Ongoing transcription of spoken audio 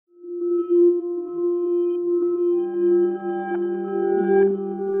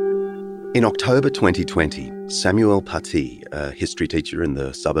In October 2020, Samuel Paty, a history teacher in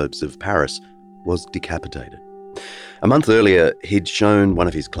the suburbs of Paris, was decapitated. A month earlier, he'd shown one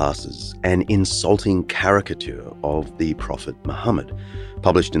of his classes an insulting caricature of the Prophet Muhammad,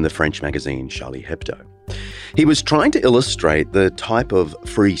 published in the French magazine Charlie Hebdo. He was trying to illustrate the type of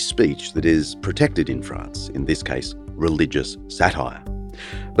free speech that is protected in France, in this case, religious satire.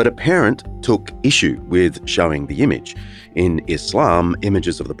 But a parent took issue with showing the image. In Islam,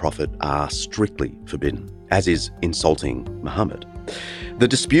 images of the Prophet are strictly forbidden, as is insulting Muhammad. The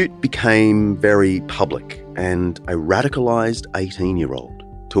dispute became very public, and a radicalised 18-year-old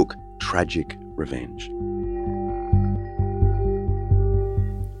took tragic revenge.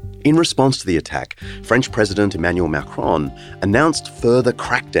 In response to the attack, French President Emmanuel Macron announced further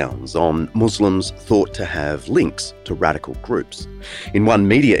crackdowns on Muslims thought to have links to radical groups. In one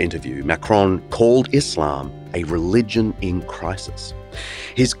media interview, Macron called Islam a religion in crisis.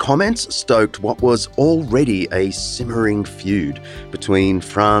 His comments stoked what was already a simmering feud between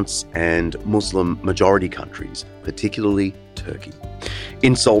France and Muslim majority countries, particularly Turkey.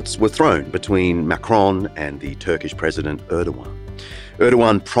 Insults were thrown between Macron and the Turkish President Erdogan.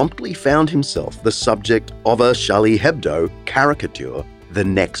 Erdogan promptly found himself the subject of a Charlie Hebdo caricature the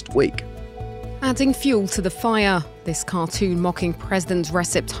next week. Adding fuel to the fire, this cartoon mocking President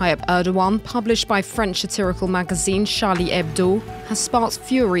Recep Tayyip Erdogan, published by French satirical magazine Charlie Hebdo, has sparked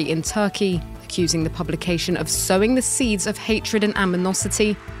fury in Turkey, accusing the publication of sowing the seeds of hatred and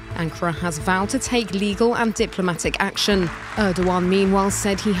animosity. Ankara has vowed to take legal and diplomatic action. Erdogan, meanwhile,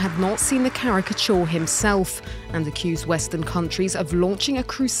 said he had not seen the caricature himself and accused Western countries of launching a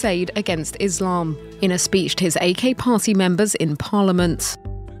crusade against Islam in a speech to his AK party members in Parliament.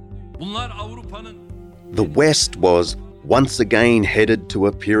 The West was once again headed to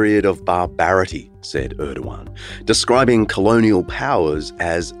a period of barbarity, said Erdogan, describing colonial powers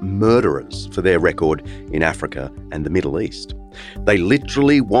as murderers for their record in Africa and the Middle East. They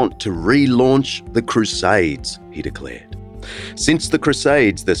literally want to relaunch the Crusades, he declared. Since the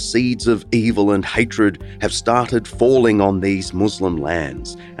Crusades, the seeds of evil and hatred have started falling on these Muslim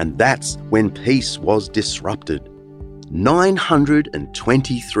lands, and that's when peace was disrupted.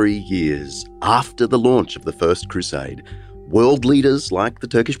 923 years after the launch of the First Crusade, world leaders like the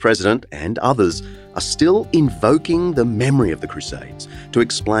Turkish president and others are still invoking the memory of the Crusades to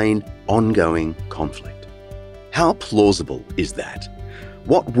explain ongoing conflict. How plausible is that?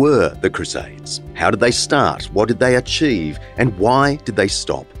 What were the Crusades? How did they start? What did they achieve? And why did they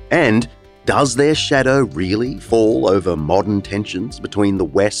stop? And does their shadow really fall over modern tensions between the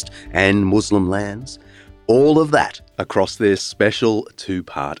West and Muslim lands? All of that across this special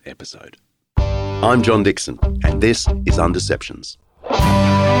two-part episode. I'm John Dixon, and this is Undeceptions.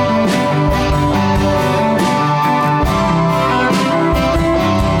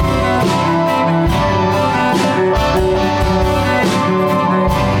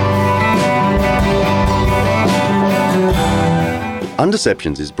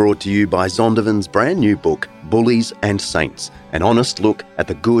 Undeceptions is brought to you by Zondervan's brand new book, Bullies and Saints, an honest look at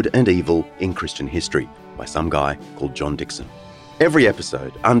the good and evil in Christian history, by some guy called John Dixon. Every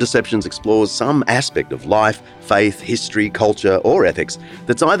episode, Undeceptions explores some aspect of life, faith, history, culture, or ethics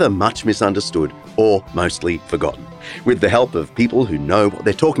that's either much misunderstood or mostly forgotten. With the help of people who know what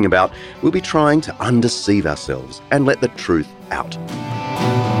they're talking about, we'll be trying to undeceive ourselves and let the truth out.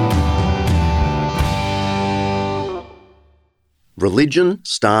 Religion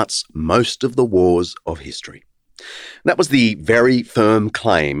starts most of the wars of history. That was the very firm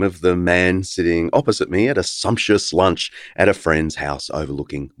claim of the man sitting opposite me at a sumptuous lunch at a friend's house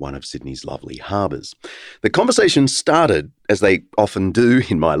overlooking one of Sydney's lovely harbours. The conversation started, as they often do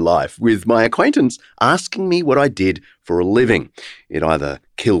in my life, with my acquaintance asking me what I did for a living. It either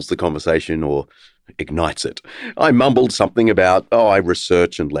kills the conversation or ignites it. I mumbled something about, I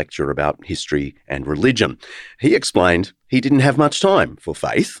research and lecture about history and religion. He explained he didn't have much time for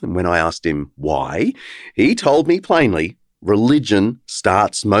faith, and when I asked him why, he told me plainly, religion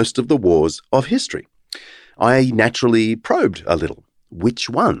starts most of the wars of history. I naturally probed a little. Which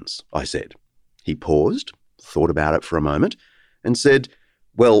ones? I said. He paused, thought about it for a moment, and said,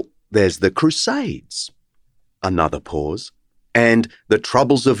 well, there's the Crusades. Another pause. And the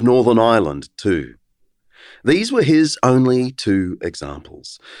Troubles of Northern Ireland too. These were his only two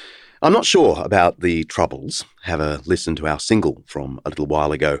examples. I'm not sure about the Troubles. Have a listen to our single from a little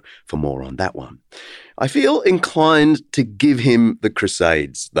while ago for more on that one. I feel inclined to give him the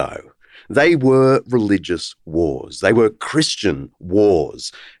Crusades, though. They were religious wars. They were Christian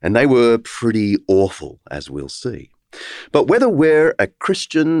wars, and they were pretty awful, as we'll see. But whether we're a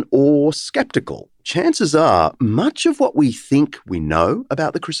Christian or sceptical, chances are much of what we think we know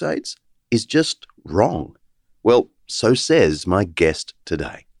about the Crusades is just wrong. Well, so says my guest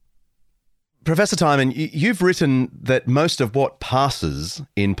today. Professor Timon, you've written that most of what passes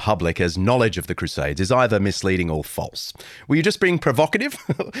in public as knowledge of the Crusades is either misleading or false. Were you just being provocative?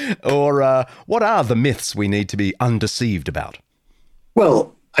 Or what are the myths we need to be undeceived about?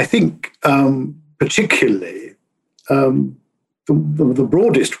 Well, I think particularly the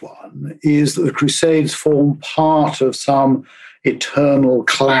broadest one is that the Crusades form part of some eternal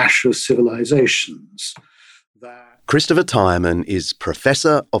clash of civilizations. Christopher Timon is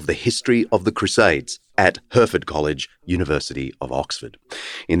Professor of the History of the Crusades at Hertford College, University of Oxford.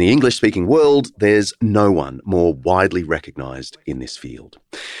 In the English-speaking world, there's no one more widely recognised in this field.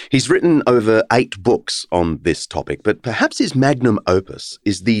 He's written over 8 books on this topic, but perhaps his magnum opus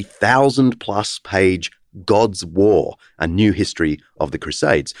is the 1,000-plus page God's War, A New History of the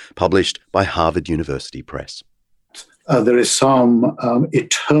Crusades, published by Harvard University Press. There is some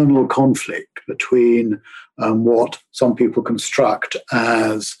eternal conflict between what some people construct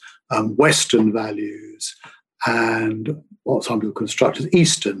as Western values and what some people construct as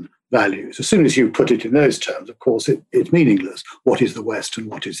Eastern values. As soon as you put it in those terms, of course, it's meaningless. What is the West and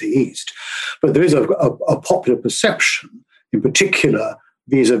what is the East? But there is a popular perception, in particular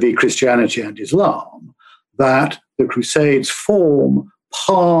vis-à-vis Christianity and Islam, that the Crusades form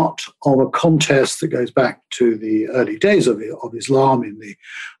part of a contest that goes back to the early days of Islam in the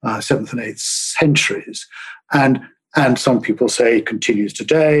 7th and 8th centuries. And some people say it continues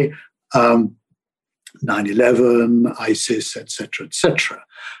today, 9/11, ISIS, etc., etc.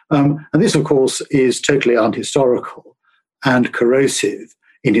 And this, of course, is totally unhistorical and corrosive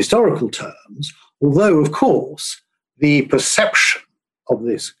in historical terms, although, of course, the perception of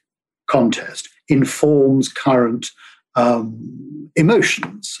this contest informs current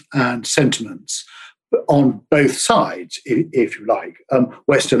emotions and sentiments on both sides, if you like.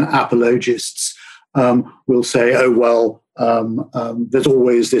 Western apologists will say, oh, well, there's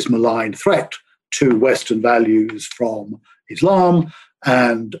always this malign threat to Western values from Islam,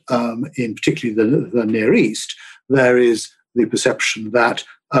 and in particularly the Near East, there is the perception that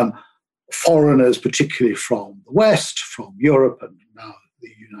foreigners, particularly from the West, from Europe and now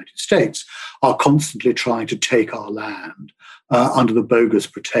the United States, are constantly trying to take our land under the bogus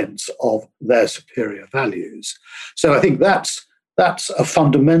pretense of their superior values. So I think that's a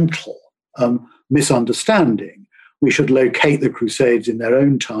fundamental misunderstanding. We should locate the Crusades in their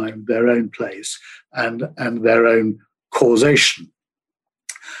own time, their own place, and their own causation.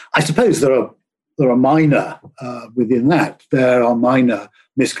 I suppose there are minor within that. There are minor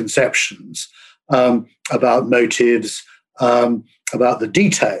misconceptions about motives, about the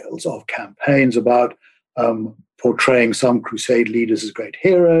details of campaigns, about portraying some crusade leaders as great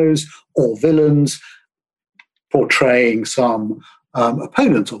heroes or villains, portraying some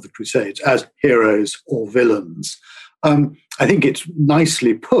opponents of the Crusades as heroes or villains. I think it's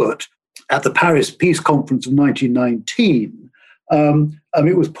nicely put at the Paris Peace Conference of 1919.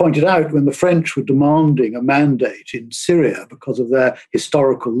 It was pointed out when the French were demanding a mandate in Syria because of their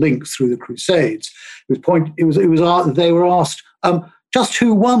historical links through the Crusades. They were asked just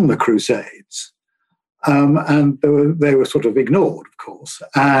who won the Crusades, and they were sort of ignored, of course,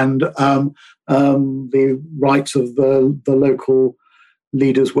 and the rights of the local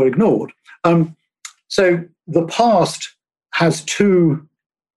leaders were ignored. So the past has two,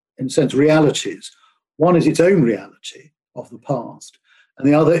 in a sense, realities. One is its own reality of the past, and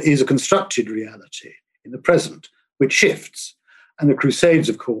the other is a constructed reality in the present, which shifts. And the Crusades,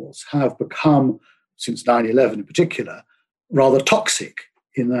 of course, have become, since 9/11 in particular, rather toxic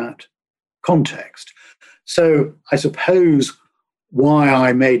in that context. So I suppose why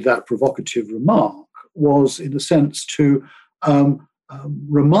I made that provocative remark was, in a sense, to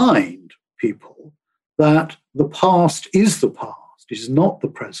remind people that the past is the past. It is not the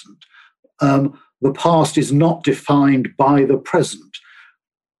present. The past is not defined by the present.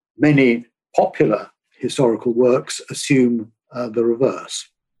 Many popular historical works assume the reverse.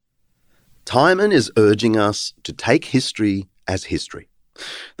 Timon is urging us to take history as history.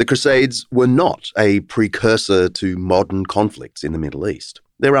 The Crusades were not a precursor to modern conflicts in the Middle East.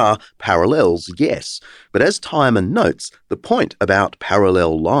 There are parallels, yes, but as Timon notes, the point about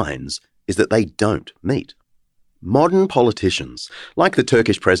parallel lines is that they don't meet. Modern politicians, like the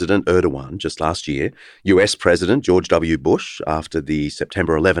Turkish President Erdogan just last year, US President George W. Bush after the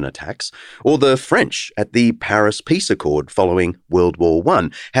September 11 attacks, or the French at the Paris Peace Accord following World War I,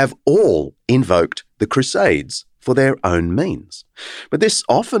 have all invoked the Crusades for their own means. But this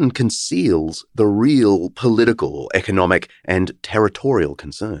often conceals the real political, economic, and territorial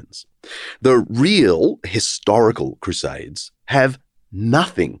concerns. The real historical Crusades have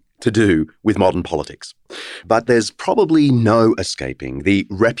nothing to do with modern politics. But there's probably no escaping the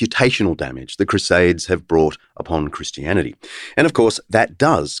reputational damage the Crusades have brought upon Christianity. And of course, that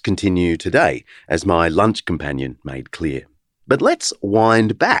does continue today, as my lunch companion made clear. But let's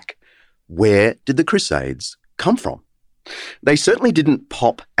wind back. Where did the Crusades come from? They certainly didn't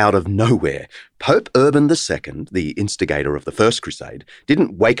pop out of nowhere. Pope Urban II, the instigator of the First Crusade,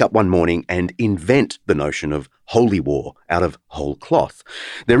 didn't wake up one morning and invent the notion of holy war out of whole cloth.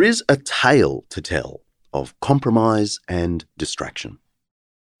 There is a tale to tell of compromise and distraction.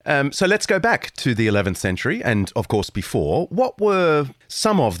 So let's go back to the 11th century and, of course, before. What were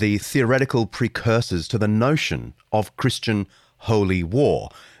some of the theoretical precursors to the notion of Christian holy war?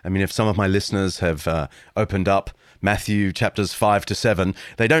 I mean, if some of my listeners have opened up Matthew chapters 5 to 7,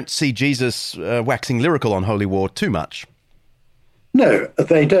 they don't see Jesus waxing lyrical on holy war too much. No,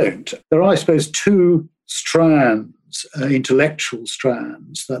 they don't. There are, I suppose, two strands, intellectual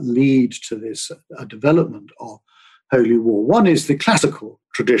strands, that lead to this development of holy war. One is the classical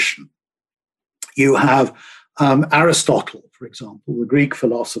tradition. You have Aristotle, for example, the Greek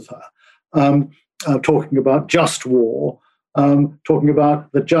philosopher, talking about just war, talking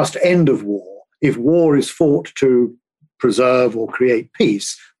about the just end of war. If war is fought to preserve or create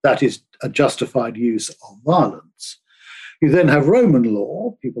peace, that is a justified use of violence. You then have Roman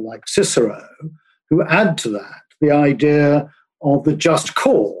law, people like Cicero, who add to that the idea of the just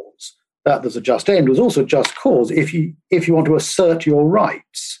cause, that there's a just end. There's also a just cause if you want to assert your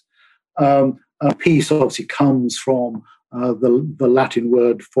rights. Peace obviously comes from the Latin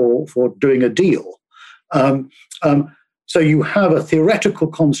word for doing a deal. So you have a theoretical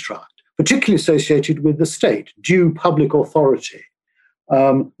construct, particularly associated with the state, due public authority.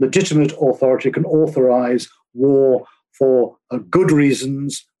 Legitimate authority can authorize war for good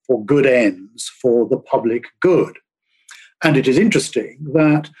reasons, for good ends, for the public good. And it is interesting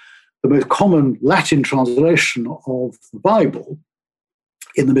that the most common Latin translation of the Bible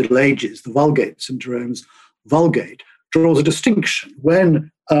in the Middle Ages, the Vulgate, St. Jerome's Vulgate, draws a distinction.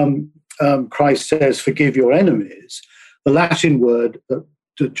 When Christ says, "Forgive your enemies," the Latin word that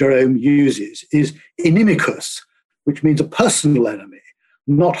Jerome uses is inimicus, which means a personal enemy,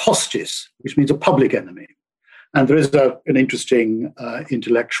 not hostis, which means a public enemy. And there is an interesting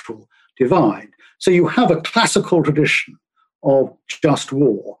intellectual divide. So you have a classical tradition of just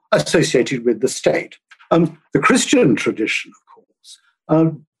war associated with the state. The Christian tradition, of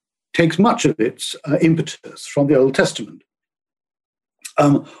course, takes much of its impetus from the Old Testament,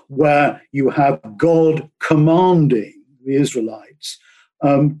 where you have God commanding the Israelites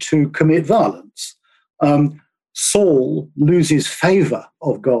to commit violence. Saul loses favor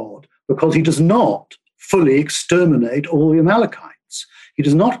of God because he does not fully exterminate all the Amalekites. He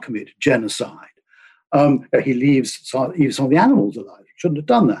does not commit genocide. He leaves some of the animals alive. He shouldn't have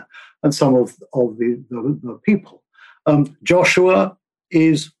done that. And some of the people. Joshua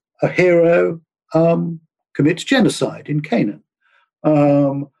is a hero, commits genocide in Canaan.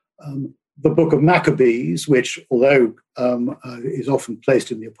 The book of Maccabees, which, although is often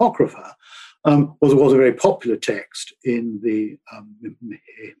placed in the Apocrypha, was a very popular text in the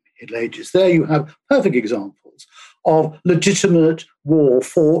Middle Ages. There you have perfect examples of legitimate war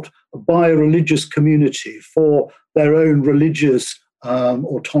fought by a religious community for their own religious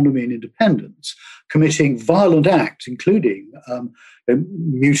autonomy and independence, committing violent acts, including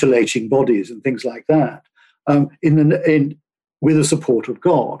mutilating bodies and things like that, with the support of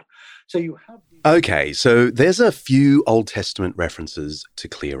God. So you have. Okay, so there's a few Old Testament references to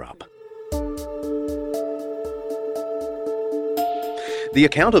clear up. The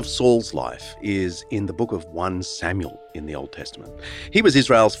account of Saul's life is in the book of 1 Samuel in the Old Testament. He was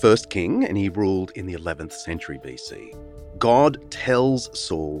Israel's first king and he ruled in the 11th century BC. God tells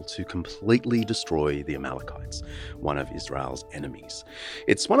Saul to completely destroy the Amalekites, one of Israel's enemies.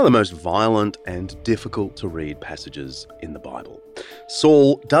 It's one of the most violent and difficult to read passages in the Bible.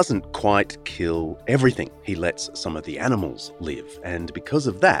 Saul doesn't quite kill everything. He lets some of the animals live, and because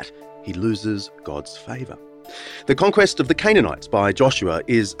of that, he loses God's favour. The conquest of the Canaanites by Joshua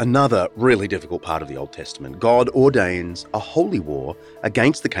is another really difficult part of the Old Testament. God ordains a holy war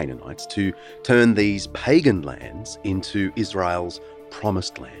against the Canaanites to turn these pagan lands into Israel's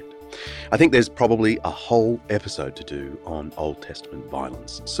promised land. I think there's probably a whole episode to do on Old Testament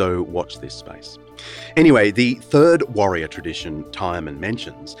violence, so watch this space. Anyway, the third warrior tradition Tyerman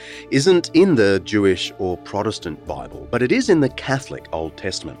mentions isn't in the Jewish or Protestant Bible, but it is in the Catholic Old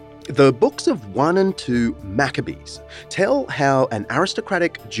Testament. The books of 1 and 2 Maccabees tell how an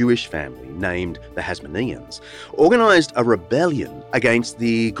aristocratic Jewish family named the Hasmoneans organised a rebellion against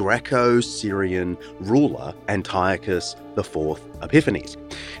the Greco-Syrian ruler Antiochus IV Epiphanes.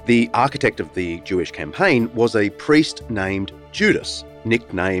 The architect of the Jewish campaign was a priest named Judas,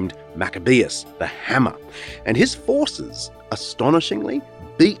 nicknamed Maccabeus, the Hammer, and his forces, astonishingly,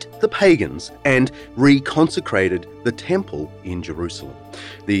 beat the pagans and reconsecrated the temple in Jerusalem.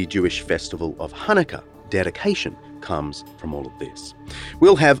 The Jewish festival of Hanukkah, dedication, comes from all of this.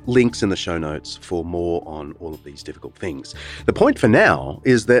 We'll have links in the show notes for more on all of these difficult things. The point for now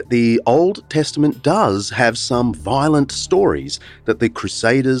is that the Old Testament does have some violent stories that the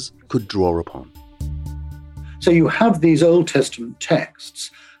Crusaders could draw upon. So you have these Old Testament texts,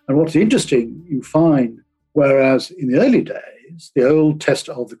 and what's interesting, you find, whereas in the early days, the Old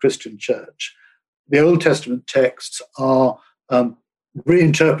Testament of the Christian Church, the Old Testament texts are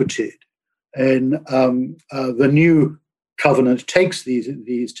reinterpreted, and the New Covenant takes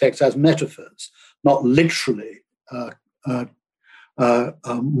these texts as metaphors, not literally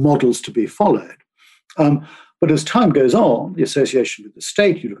models to be followed. But as time goes on, the association with the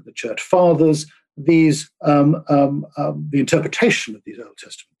state, you look at the Church Fathers, the interpretation of these Old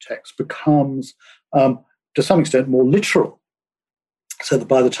Testament texts becomes, to some extent, more literal. So that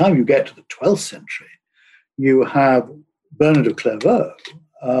by the time you get to the 12th century, you have Bernard of Clairvaux,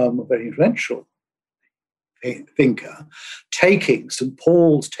 a very influential thinker, taking St.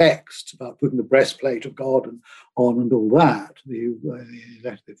 Paul's text about putting the breastplate of God on and all that, the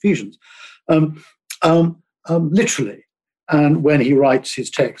Ephesians, literally. And when he writes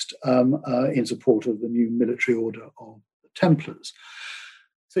his text in support of the new military order of the Templars.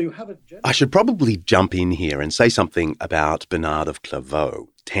 So you have I should probably jump in here and say something about Bernard of Clairvaux,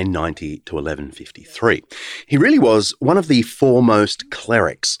 1090 to 1153. He really was one of the foremost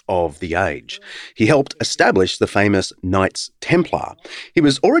clerics of the age. He helped establish the famous Knights Templar. He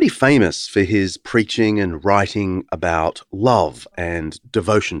was already famous for his preaching and writing about love and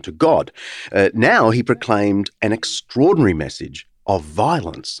devotion to God. Now he proclaimed an extraordinary message of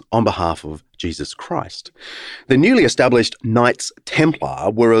violence on behalf of Jesus Christ. The newly established Knights Templar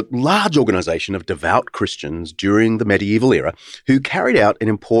were a large organisation of devout Christians during the medieval era who carried out an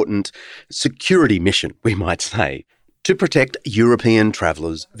important security mission, we might say, to protect European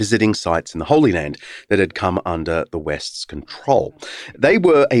travellers visiting sites in the Holy Land that had come under the West's control. They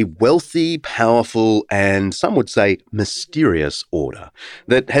were a wealthy, powerful, and some would say mysterious order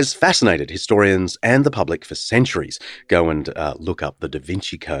that has fascinated historians and the public for centuries. Go and look up the Da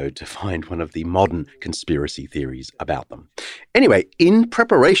Vinci Code to find one of the modern conspiracy theories about them. Anyway, in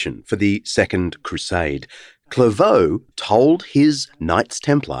preparation for the Second Crusade, Clairvaux told his Knights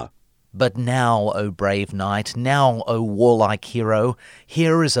Templar, "But now, O brave knight, now, O warlike hero,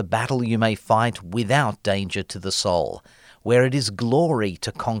 here is a battle you may fight without danger to the soul, where it is glory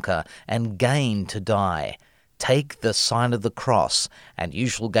to conquer and gain to die. Take the sign of the cross, and you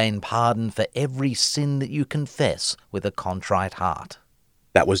shall gain pardon for every sin that you confess with a contrite heart."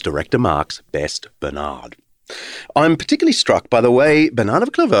 That was Director Mark's best Bernard. I'm particularly struck by the way Bernard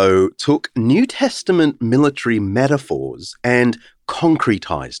of Clairvaux took New Testament military metaphors and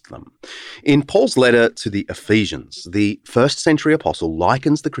concretized them. In Paul's letter to the Ephesians, the first century apostle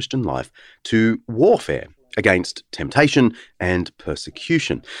likens the Christian life to warfare against temptation and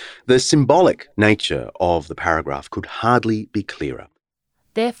persecution. The symbolic nature of the paragraph could hardly be clearer.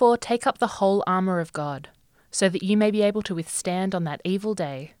 "Therefore take up the whole armour of God, so that you may be able to withstand on that evil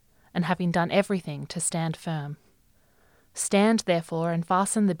day, and having done everything, to stand firm. Stand therefore, and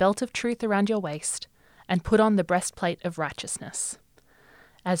fasten the belt of truth around your waist, and put on the breastplate of righteousness.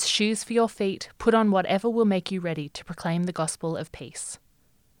 As shoes for your feet, put on whatever will make you ready to proclaim the gospel of peace.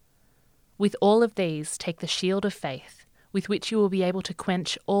 With all of these, take the shield of faith, with which you will be able to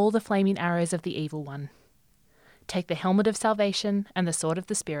quench all the flaming arrows of the evil one. Take the helmet of salvation and the sword of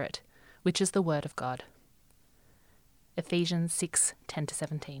the Spirit, which is the word of God." Ephesians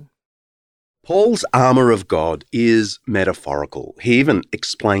 6:10-17. Paul's armour of God is metaphorical. He even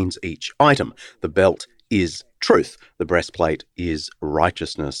explains each item. The belt is truth, the breastplate is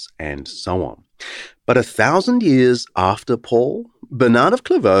righteousness, and so on. But 1,000 years after Paul, Bernard of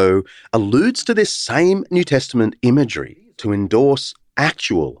Clairvaux alludes to this same New Testament imagery to endorse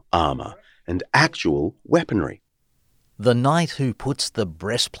actual armour and actual weaponry. The knight who puts the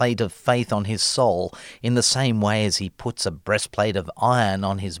breastplate of faith on his soul in the same way as he puts a breastplate of iron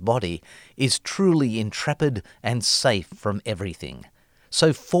on his body is truly intrepid and safe from everything.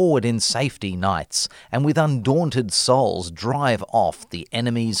 So forward in safety, knights, and with undaunted souls drive off the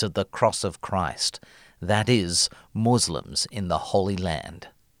enemies of the cross of Christ, that is, Muslims in the Holy Land.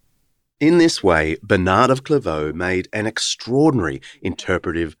 In this way, Bernard of Clairvaux made an extraordinary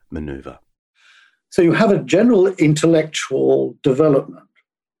interpretive manoeuvre. So you have a general intellectual development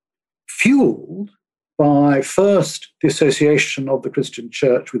fueled by, first, the association of the Christian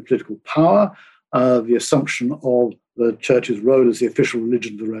church with political power, the assumption of the church's role as the official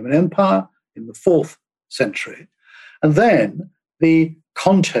religion of the Roman Empire in the 4th century, and then the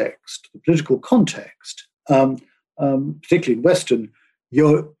context, the political context, particularly in Western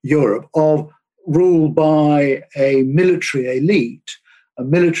Europe, of rule by a military elite, a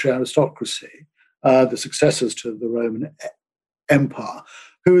military aristocracy, the successors to the Roman Empire,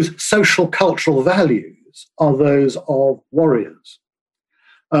 whose social cultural values are those of warriors.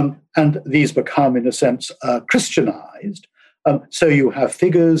 And these become, in a sense, Christianized. So you have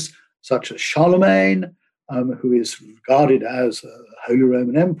figures such as Charlemagne, who is regarded as a Holy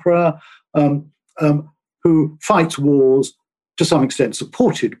Roman Emperor, who fights wars to some extent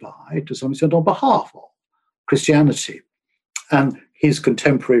supported by, to some extent on behalf of Christianity. And his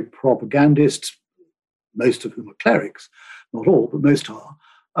contemporary propagandists, most of whom are clerics, not all, but most are,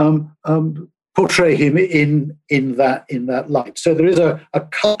 portray him in that light. So there is a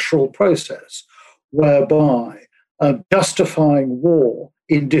cultural process whereby justifying war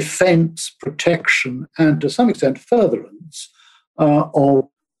in defense, protection, and to some extent furtherance of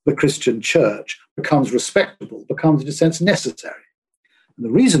the Christian church becomes respectable, becomes in a sense necessary. And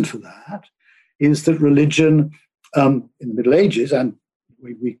the reason for that is that religion in the Middle Ages, and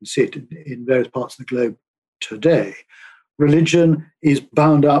we can see it in various parts of the globe today, religion is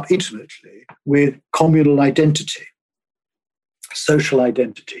bound up intimately with communal identity, social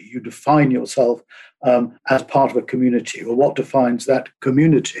identity. You define yourself as part of a community, or what defines that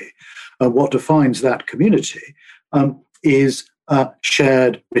community. What defines that community is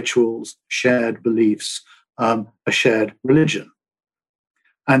shared rituals, shared beliefs, a shared religion.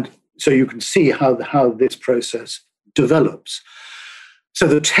 And so you can see how this process develops. So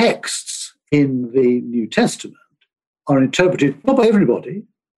the texts in the New Testament are interpreted not by everybody,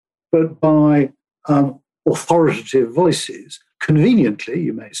 but by authoritative voices, conveniently,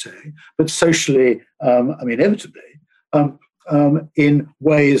 you may say, but socially, inevitably, in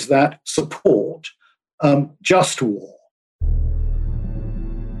ways that support just war.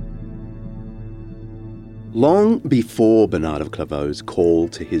 Long before Bernard of Clairvaux's call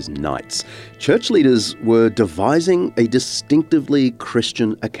to his knights, church leaders were devising a distinctively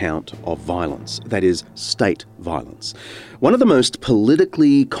Christian account of violence, that is, state violence. One of the most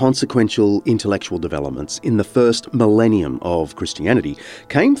politically consequential intellectual developments in the first millennium of Christianity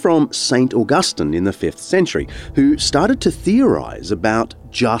came from St. Augustine in the 5th century, who started to theorize about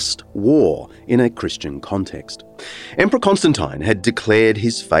just war in a Christian context. Emperor Constantine had declared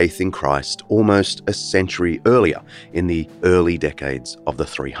his faith in Christ almost a century earlier, in the early decades of the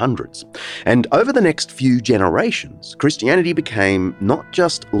 300s. And over the next few generations, Christianity became not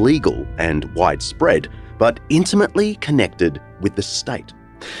just legal and widespread, but intimately connected with the state.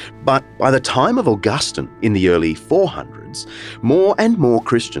 But by the time of Augustine in the early 400s, more and more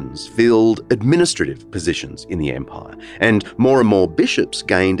Christians filled administrative positions in the empire, and more bishops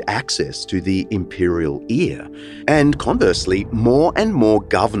gained access to the imperial ear. And conversely, more and more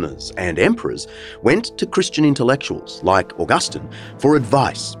governors and emperors went to Christian intellectuals like Augustine for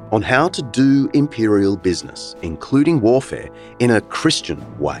advice on how to do imperial business, including warfare, in a Christian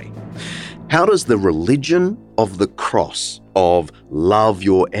way. How does the religion of the cross, of love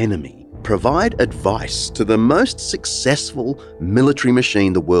your enemy, provide advice to the most successful military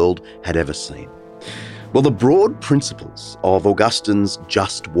machine the world had ever seen? Well, the broad principles of Augustine's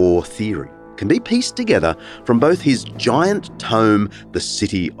just war theory can be pieced together from both his giant tome, The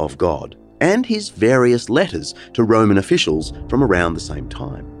City of God, and his various letters to Roman officials from around the same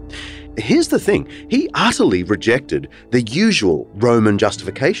time. Here's the thing, he utterly rejected the usual Roman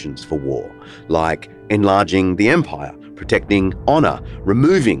justifications for war, like enlarging the empire, protecting honour,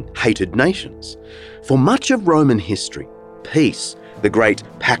 removing hated nations. For much of Roman history, peace, the great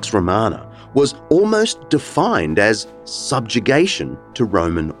Pax Romana, was almost defined as subjugation to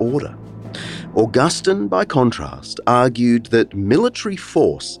Roman order. Augustine, by contrast, argued that military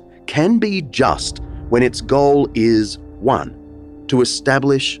force can be just when its goal is 1. To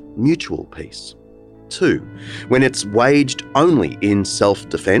establish mutual peace. 2. When it's waged only in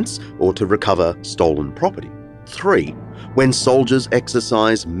self-defense or to recover stolen property. 3. When soldiers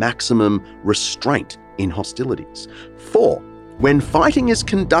exercise maximum restraint in hostilities. 4. When fighting is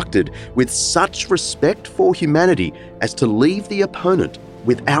conducted with such respect for humanity as to leave the opponent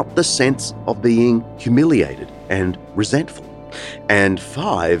without the sense of being humiliated and resentful. And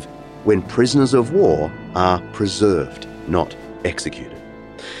 5. When prisoners of war are preserved, not executed.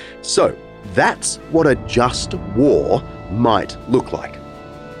 So that's what a just war might look like.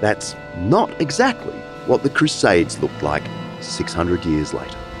 That's not exactly what the Crusades looked like 600 years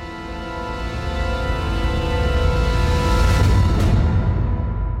later.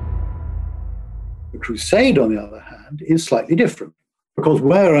 The Crusade, on the other hand, is slightly different, because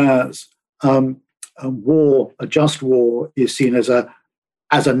whereas a just war is seen as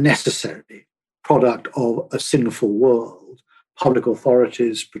a necessary product of a sinful world, public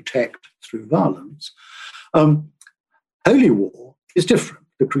authorities protect through violence, holy war is different.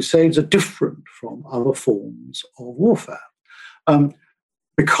 The Crusades are different from other forms of warfare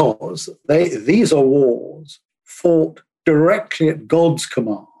because these are wars fought directly at God's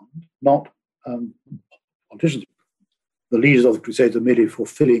command, not politicians. The leaders of the Crusades are merely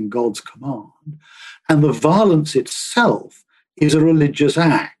fulfilling God's command, and the violence itself is a religious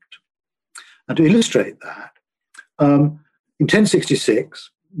act. And to illustrate that, in 1066,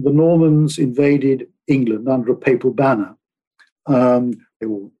 the Normans invaded England under a papal banner. They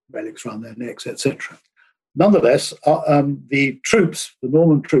wore relics around their necks, etc. Nonetheless, the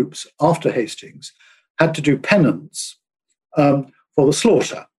Norman troops after Hastings, had to do penance for the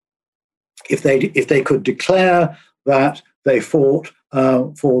slaughter. If they could declare that they fought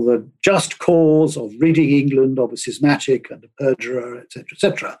for the just cause of ridding England of a schismatic and a perjurer,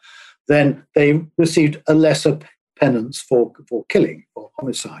 etc., then they received a lesser penance for killing, for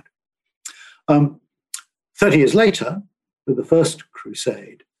homicide. 30 years later, with the First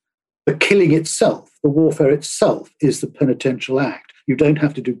Crusade, the killing itself, the warfare itself, is the penitential act. You don't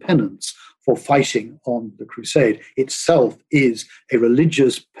have to do penance for fighting on the crusade. Itself is a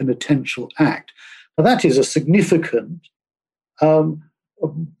religious penitential act. Now, that is a significant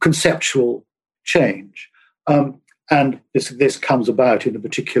conceptual change, and this comes about in a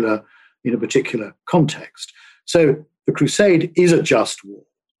particular context. So the crusade is a just war,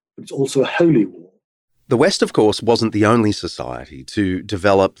 but it's also a holy war. The West, of course, wasn't the only society to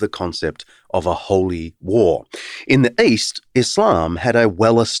develop the concept of a holy war. In the East, Islam had a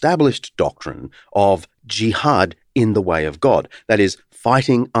well-established doctrine of jihad in the way of God, that is,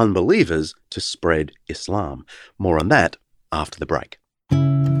 fighting unbelievers to spread Islam. More on that after the break.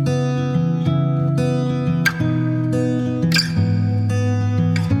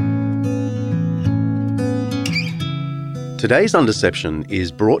 Today's Undeception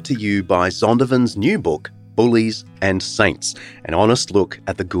is brought to you by Zondervan's new book, Bullies and Saints, an honest look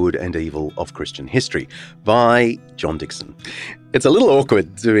at the good and evil of Christian history, by John Dickson. It's a little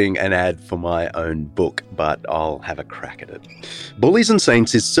awkward doing an ad for my own book, but I'll have a crack at it. Bullies and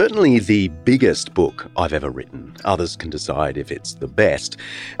Saints is certainly the biggest book I've ever written. Others can decide if it's the best.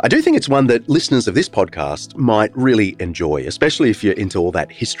 I do think it's one that listeners of this podcast might really enjoy, especially if you're into all that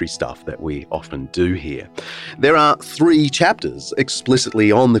history stuff that we often do here. There are 3 chapters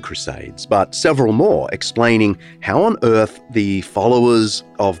explicitly on the Crusades, but several more explaining how on earth the followers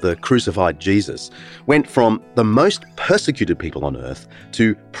of the crucified Jesus went from the most persecuted people on earth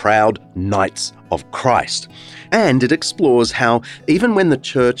to proud knights of Christ. And it explores how, even when the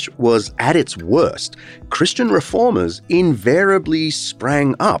church was at its worst, Christian reformers invariably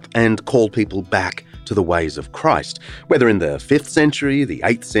sprang up and called people back to the ways of Christ, whether in the 5th century, the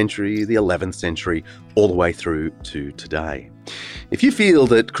 8th century, the 11th century, all the way through to today. If you feel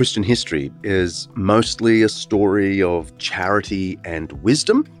that Christian history is mostly a story of charity and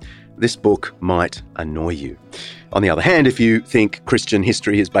wisdom, this book might annoy you. On the other hand, if you think Christian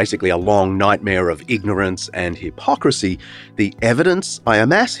history is basically a long nightmare of ignorance and hypocrisy, the evidence I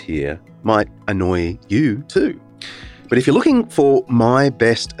amass here might annoy you too. But if you're looking for my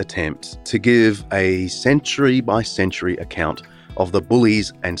best attempt to give a century-by-century account of the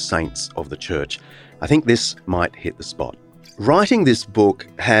bullies and saints of the church, I think this might hit the spot. Writing this book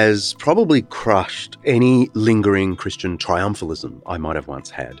has probably crushed any lingering Christian triumphalism I might have once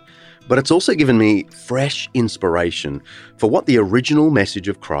had. But it's also given me fresh inspiration for what the original message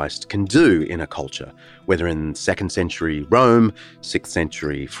of Christ can do in a culture, whether in 2nd century Rome, 6th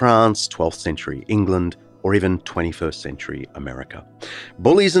century France, 12th century England, or even 21st century America.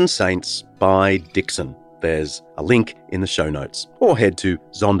 Bullies and Saints by Dickson. There's a link in the show notes, or head to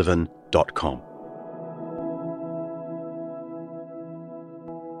zondervan.com.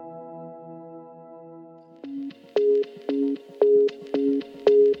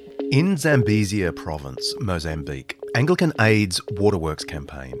 In Zambezia province, Mozambique, Anglican Aid's Waterworks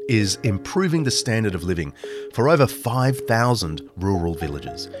campaign is improving the standard of living for over 5,000 rural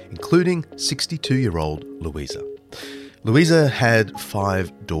villagers, including 62-year-old Louisa. Louisa had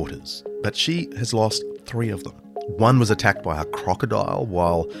 5 daughters, but she has lost 3 of them. One was attacked by a crocodile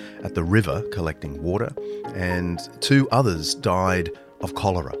while at the river collecting water, and 2 others died of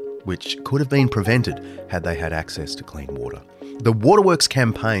cholera. which could have been prevented had they had access to clean water. The Waterworks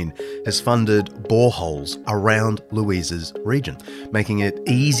campaign has funded boreholes around Louisa's region, making it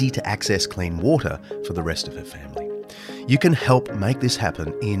easy to access clean water for the rest of her family. You can help make this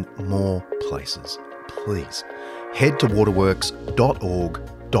happen in more places. Please head to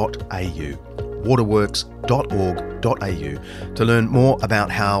waterworks.org.au, waterworks.org.au, to learn more about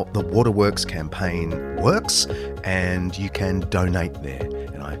how the Waterworks campaign works, and you can donate there.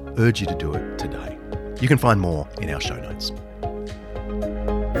 And I urge you to do it today. You can find more in our show notes.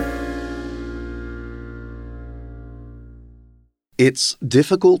 It's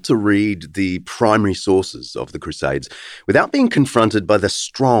difficult to read the primary sources of the Crusades without being confronted by the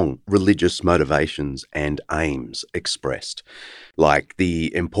strong religious motivations and aims expressed, like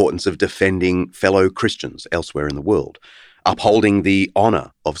the importance of defending fellow Christians elsewhere in the world, upholding the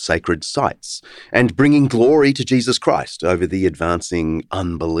honour of sacred sites, and bringing glory to Jesus Christ over the advancing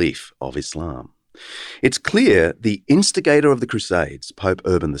unbelief of Islam. It's clear the instigator of the Crusades, Pope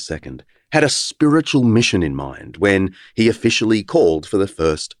Urban II, had a spiritual mission in mind when he officially called for the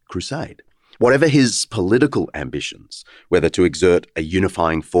First Crusade. Whatever his political ambitions, whether to exert a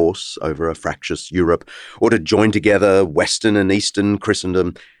unifying force over a fractious Europe or to join together Western and Eastern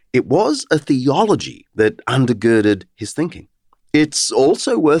Christendom, it was a theology that undergirded his thinking. It's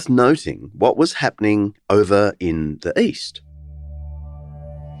also worth noting what was happening over in the East.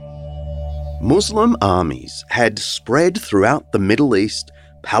 Muslim armies had spread throughout the Middle East,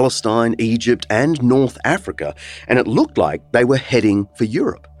 Palestine, Egypt, and North Africa, and it looked like they were heading for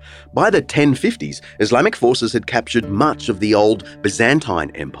Europe. By the 1050s, Islamic forces had captured much of the old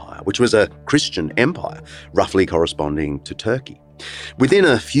Byzantine Empire, which was a Christian empire, roughly corresponding to Turkey. Within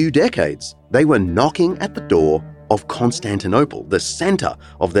a few decades, they were knocking at the door of Constantinople, the centre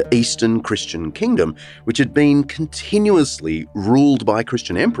of the Eastern Christian kingdom, which had been continuously ruled by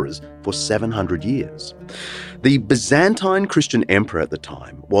Christian emperors for 700 years. The Byzantine Christian emperor at the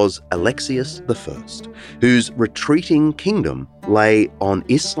time was Alexius I, whose retreating kingdom lay on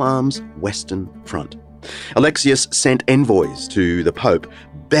Islam's western front. Alexius sent envoys to the Pope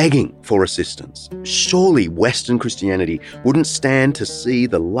begging for assistance. Surely Western Christianity wouldn't stand to see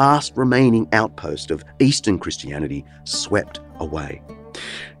the last remaining outpost of Eastern Christianity swept away.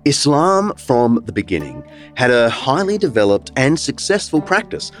 Islam, from the beginning, had a highly developed and successful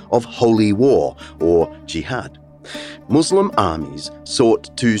practice of holy war, or jihad. Muslim armies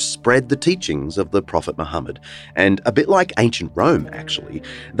sought to spread the teachings of the Prophet Muhammad, and a bit like ancient Rome, actually,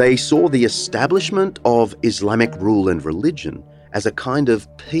 they saw the establishment of Islamic rule and religion as a kind of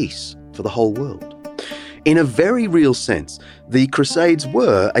peace for the whole world. In a very real sense, the Crusades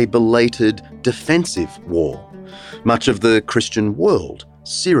were a belated defensive war. Much of the Christian world,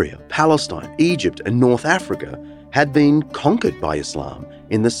 Syria, Palestine, Egypt, and North Africa, had been conquered by Islam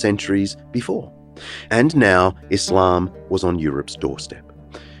in the centuries before. And now Islam was on Europe's doorstep.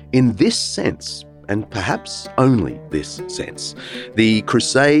 In this sense, and perhaps only this sense, the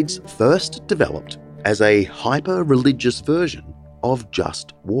Crusades first developed as a hyper-religious version of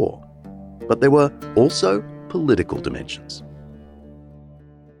just war. But there were also political dimensions.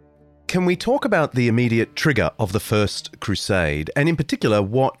 Can we talk about the immediate trigger of the First Crusade, and in particular,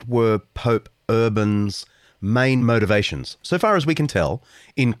 what were Pope Urban's main motivations, so far as we can tell,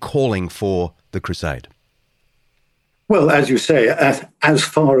 in calling for the Crusade? Well, as you say, as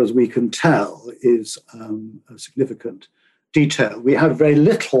far as we can tell is a significant detail. We have very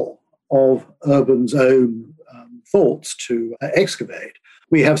little of Urban's own thoughts to excavate.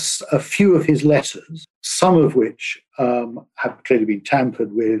 We have a few of his letters, some of which have clearly been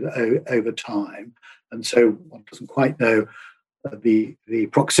tampered with over time, and so one doesn't quite know the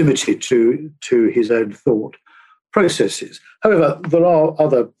proximity to his own thought processes. However, there are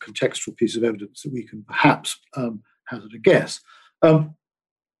other contextual pieces of evidence that we can perhaps hazard a guess. Urban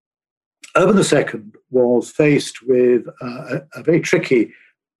II was faced with a very tricky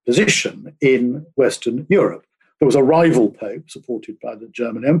position in Western Europe. There was a rival pope supported by the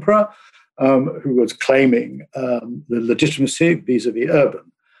German emperor who was claiming the legitimacy vis-a-vis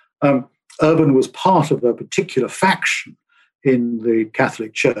Urban. Urban was part of a particular faction in the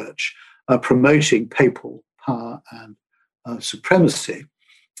Catholic Church promoting papal power and supremacy.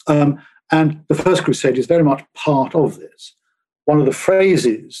 And the First Crusade is very much part of this. One of the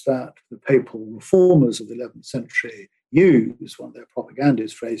phrases that the papal reformers of the 11th century used, one of their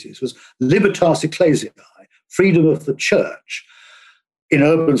propagandist phrases, was libertas ecclesiae, freedom of the church. In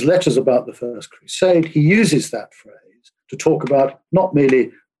Urban's letters about the First Crusade, he uses that phrase to talk about not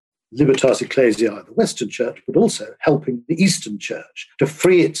merely libertas ecclesiae, the Western Church, but also helping the Eastern Church to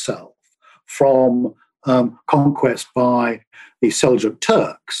free itself from conquest by the Seljuk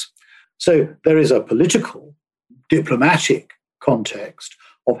Turks. So there is a political, diplomatic context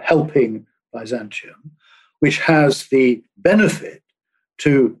of helping Byzantium, which has the benefit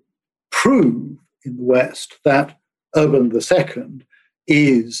to prove in the West that Urban II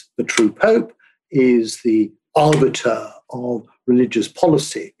is the true pope, is the arbiter of religious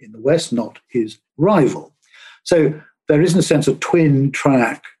policy in the West, not his rival. So there is, in a sense, a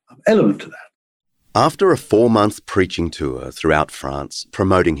twin-track element to that. After a 4-month preaching tour throughout France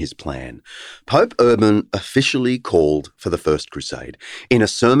promoting his plan, Pope Urban officially called for the First Crusade in a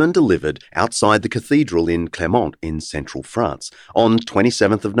sermon delivered outside the cathedral in Clermont in central France on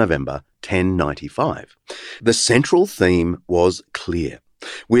 27th of November 1095. The central theme was clear.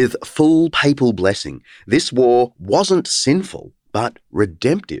 With full papal blessing, this war wasn't sinful, but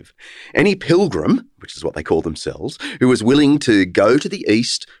redemptive. Any pilgrim, which is what they call themselves, who was willing to go to the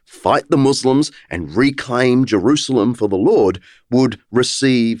east, fight the Muslims, and reclaim Jerusalem for the Lord would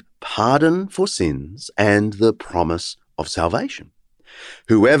receive pardon for sins and the promise of salvation.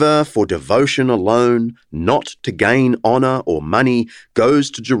 Whoever for devotion alone, not to gain honour or money,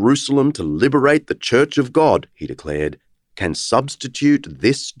 goes to Jerusalem to liberate the Church of God, he declared, can substitute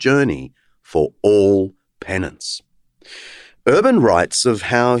this journey for all penance. Urban writes of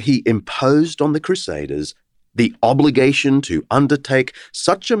how he imposed on the Crusaders the obligation to undertake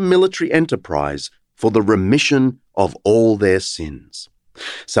such a military enterprise for the remission of all their sins.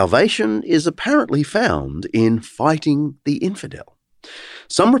 Salvation is apparently found in fighting the infidel.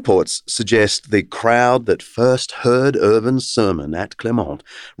 Some reports suggest the crowd that first heard Urban's sermon at Clermont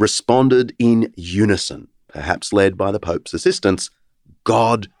responded in unison, perhaps led by the Pope's assistants,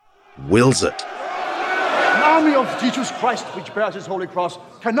 "God wills it." The army of Jesus Christ, which bears his holy cross,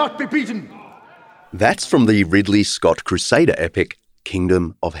 cannot be beaten. That's from the Ridley Scott Crusader epic,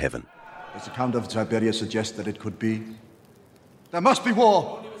 Kingdom of Heaven. Does the Count of Tiberias suggest that it could be? There must be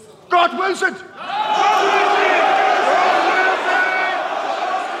war. God wills it!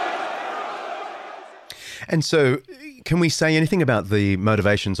 And so, can we say anything about the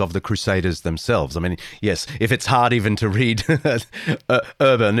motivations of the Crusaders themselves? I mean, yes, if it's hard even to read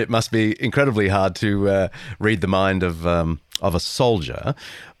Urban, it must be incredibly hard to read the mind of a soldier.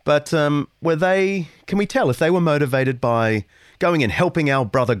 But can we tell if they were motivated by going and helping our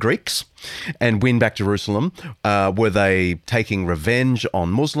brother Greeks and win back Jerusalem? Were they taking revenge on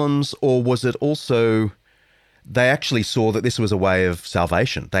Muslims, or was it also they actually saw that this was a way of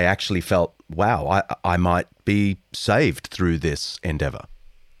salvation? They actually felt, wow, I might be saved through this endeavour.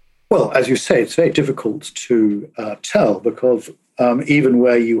 Well, as you say, it's very difficult to tell because even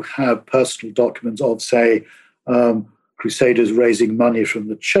where you have personal documents of, say, Crusaders raising money from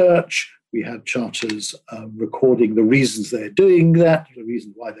the church, we have charters recording the reasons they're doing that, the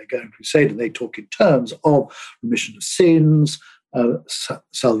reasons why they're going crusade, and they talk in terms of remission of sins,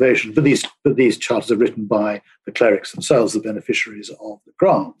 salvation. But these charters are written by the clerics themselves, the beneficiaries of the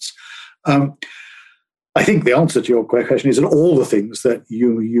grants. I think the answer to your question is that all the things that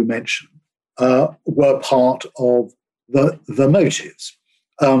you mentioned were part of the motives.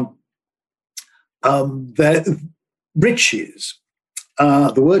 Their riches.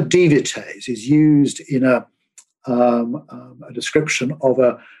 The word divites is used in a description of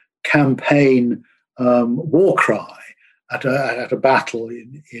a campaign war cry at a battle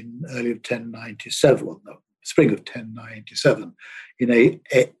in early of 1097, well, no, spring of 1097, in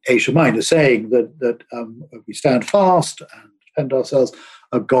Asia Minor, saying that we stand fast and defend ourselves.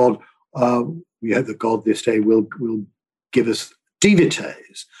 God, we hope that God this day will give us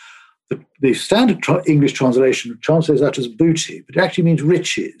divites. The standard English translation translates that as booty, but it actually means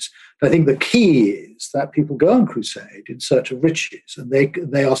riches. And I think the key is that people go on crusade in search of riches, and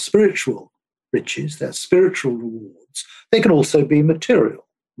they are spiritual riches, they're spiritual rewards. They can also be material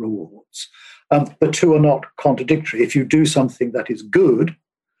rewards. The two are not contradictory. If you do something that is good,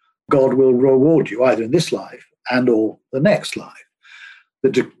 God will reward you either in this life and or the next life.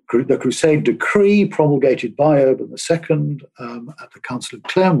 The Crusade decree promulgated by Urban II at the Council of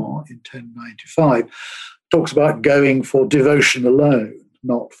Clermont in 1095 talks about going for devotion alone,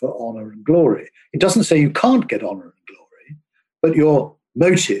 not for honour and glory. It doesn't say you can't get honour and glory, but your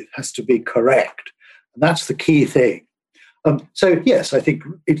motive has to be correct. And that's the key thing. So, yes, I think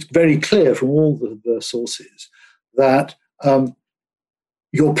it's very clear from all the sources that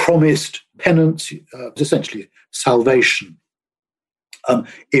you're promised penance, essentially salvation,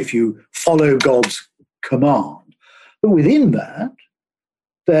 if you follow God's command. But within that,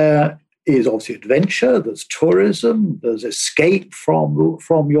 there is obviously adventure, there's tourism, there's escape from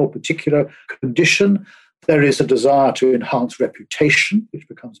your particular condition. There is a desire to enhance reputation, which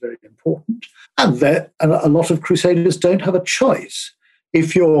becomes very important. And a lot of crusaders don't have a choice.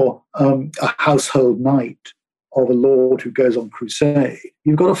 if you're a household knight of a lord who goes on crusade,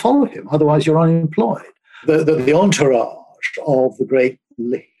 you've got to follow him, otherwise you're unemployed. The entourage of the great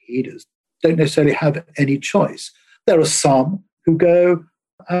leaders don't necessarily have any choice. There are some who go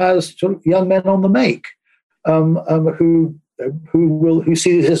as sort of young men on the make, who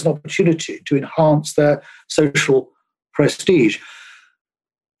see this as an opportunity to enhance their social prestige.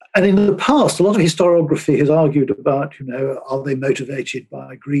 And in the past, a lot of historiography has argued about, are they motivated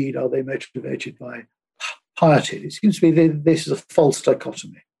by greed? Are they motivated by piety? It seems to me that this is a false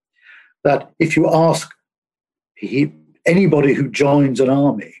dichotomy, that if you ask anybody who joins an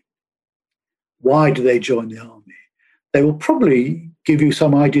army, why do they join the army? They will probably give you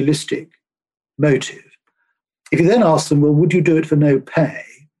some idealistic motive. If you then ask them, well, would you do it for no pay?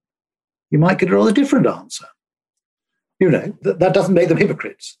 You might get a rather different answer. That doesn't make them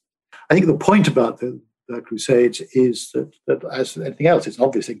hypocrites. I think the point about the Crusades is that, as anything else, it's an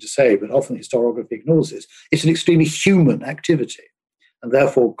obvious thing to say, but often historiography ignores this. It's an extremely human activity, and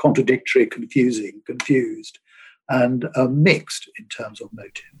therefore contradictory, confusing, confused, and mixed in terms of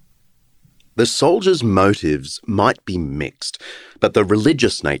motive. The soldiers' motives might be mixed, but the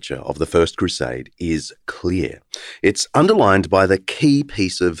religious nature of the First Crusade is clear. It's underlined by the key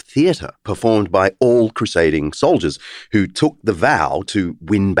piece of theatre performed by all crusading soldiers who took the vow to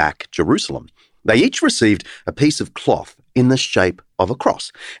win back Jerusalem. They each received a piece of cloth in the shape of a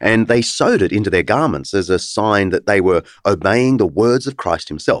cross, and they sewed it into their garments as a sign that they were obeying the words of Christ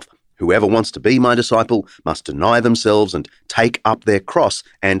himself. Whoever wants to be my disciple must deny themselves and take up their cross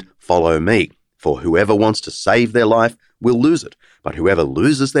and follow me. For whoever wants to save their life will lose it, but whoever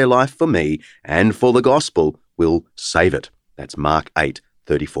loses their life for me and for the gospel will save it. That's Mark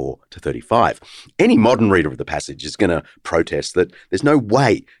 8:34-35. Any modern reader of the passage is going to protest that there's no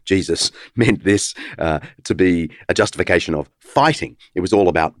way Jesus meant this to be a justification of fighting. It was all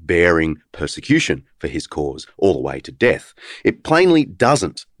about bearing persecution for his cause, all the way to death. It plainly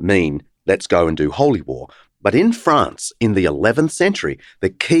doesn't mean let's go and do holy war. But in France, in the 11th century, the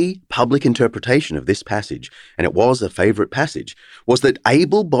key public interpretation of this passage, and it was a favourite passage, was that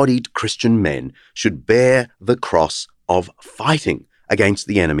able-bodied Christian men should bear the cross of fighting against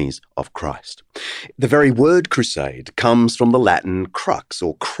the enemies of Christ. The very word crusade comes from the Latin crux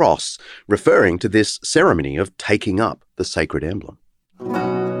or cross, referring to this ceremony of taking up the sacred emblem.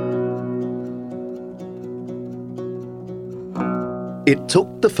 It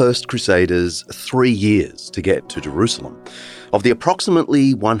took the First Crusaders 3 years to get to Jerusalem. Of the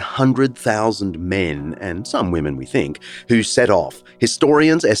approximately 100,000 men, and some women we think, who set off,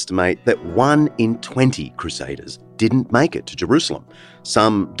 historians estimate that 1 in 20 Crusaders didn't make it to Jerusalem.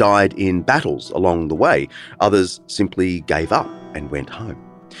 Some died in battles along the way, others simply gave up and went home.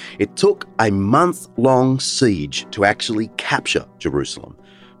 It took a month-long siege to actually capture Jerusalem,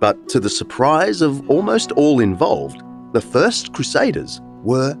 but to the surprise of almost all involved, the First Crusaders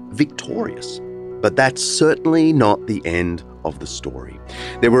were victorious. But that's certainly not the end of the story.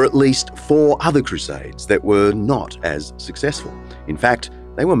 There were at least 4 other crusades that were not as successful. In fact,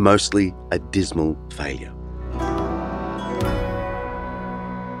 they were mostly a dismal failure.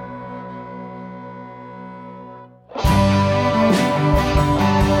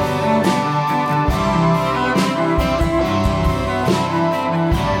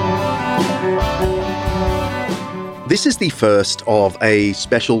 This is the first of a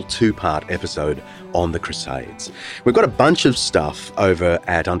special 2-part episode on the Crusades. We've got a bunch of stuff over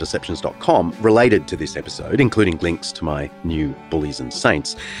at undeceptions.com related to this episode, including links to my new Bullies and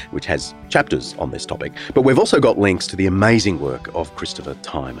Saints, which has chapters on this topic. But we've also got links to the amazing work of Christopher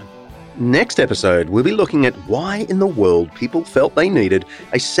Tyman. Next episode, we'll be looking at why in the world people felt they needed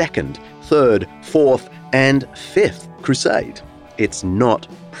a second, third, fourth, and fifth crusade. It's not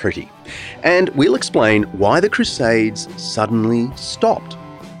pretty. And we'll explain why the Crusades suddenly stopped.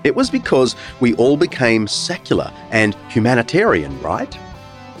 It was because we all became secular and humanitarian, right?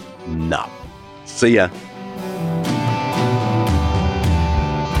 No. See ya.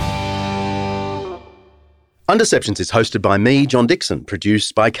 Undeceptions is hosted by me, John Dixon,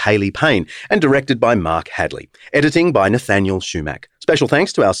 produced by Kaylee Payne, and directed by Mark Hadley. Editing by Nathaniel Shumack. Special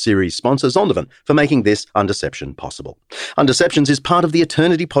thanks to our series sponsor, Zondervan, for making this Undeception possible. Undeceptions is part of the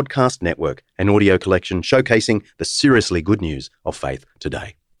Eternity Podcast Network, an audio collection showcasing the seriously good news of faith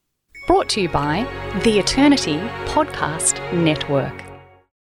today. Brought to you by the Eternity Podcast Network.